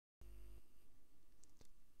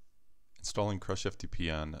Installing CrushFTP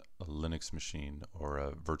on a Linux machine or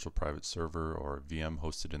a virtual private server or a VM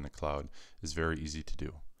hosted in the cloud is very easy to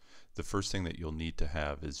do. The first thing that you'll need to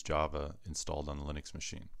have is Java installed on the Linux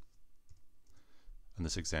machine. In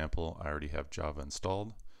this example, I already have Java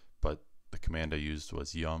installed, but the command I used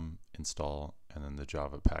was yum install and then the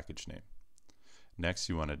Java package name. Next,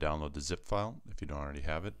 you want to download the zip file if you don't already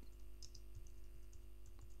have it.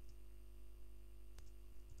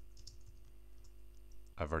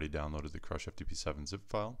 I've already downloaded the CrushFTP7 zip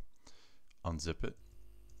file. Unzip it.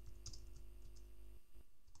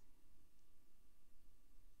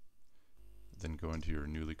 Then go into your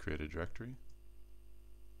newly created directory.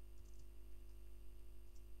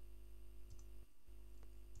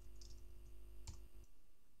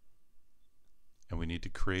 And we need to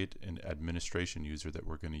create an administration user that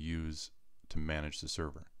we're going to use to manage the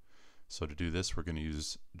server. So to do this, we're going to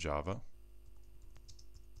use Java.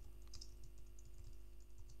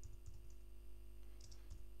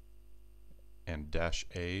 And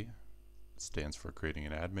 -A stands for creating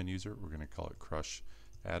an admin user. We're going to call it crush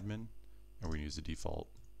admin, and we're going to use the default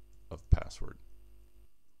of password.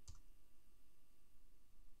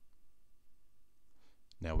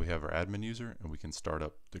 Now we have our admin user and we can start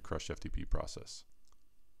up the CrushFTP process.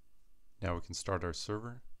 Now we can start our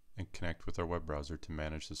server and connect with our web browser to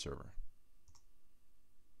manage the server.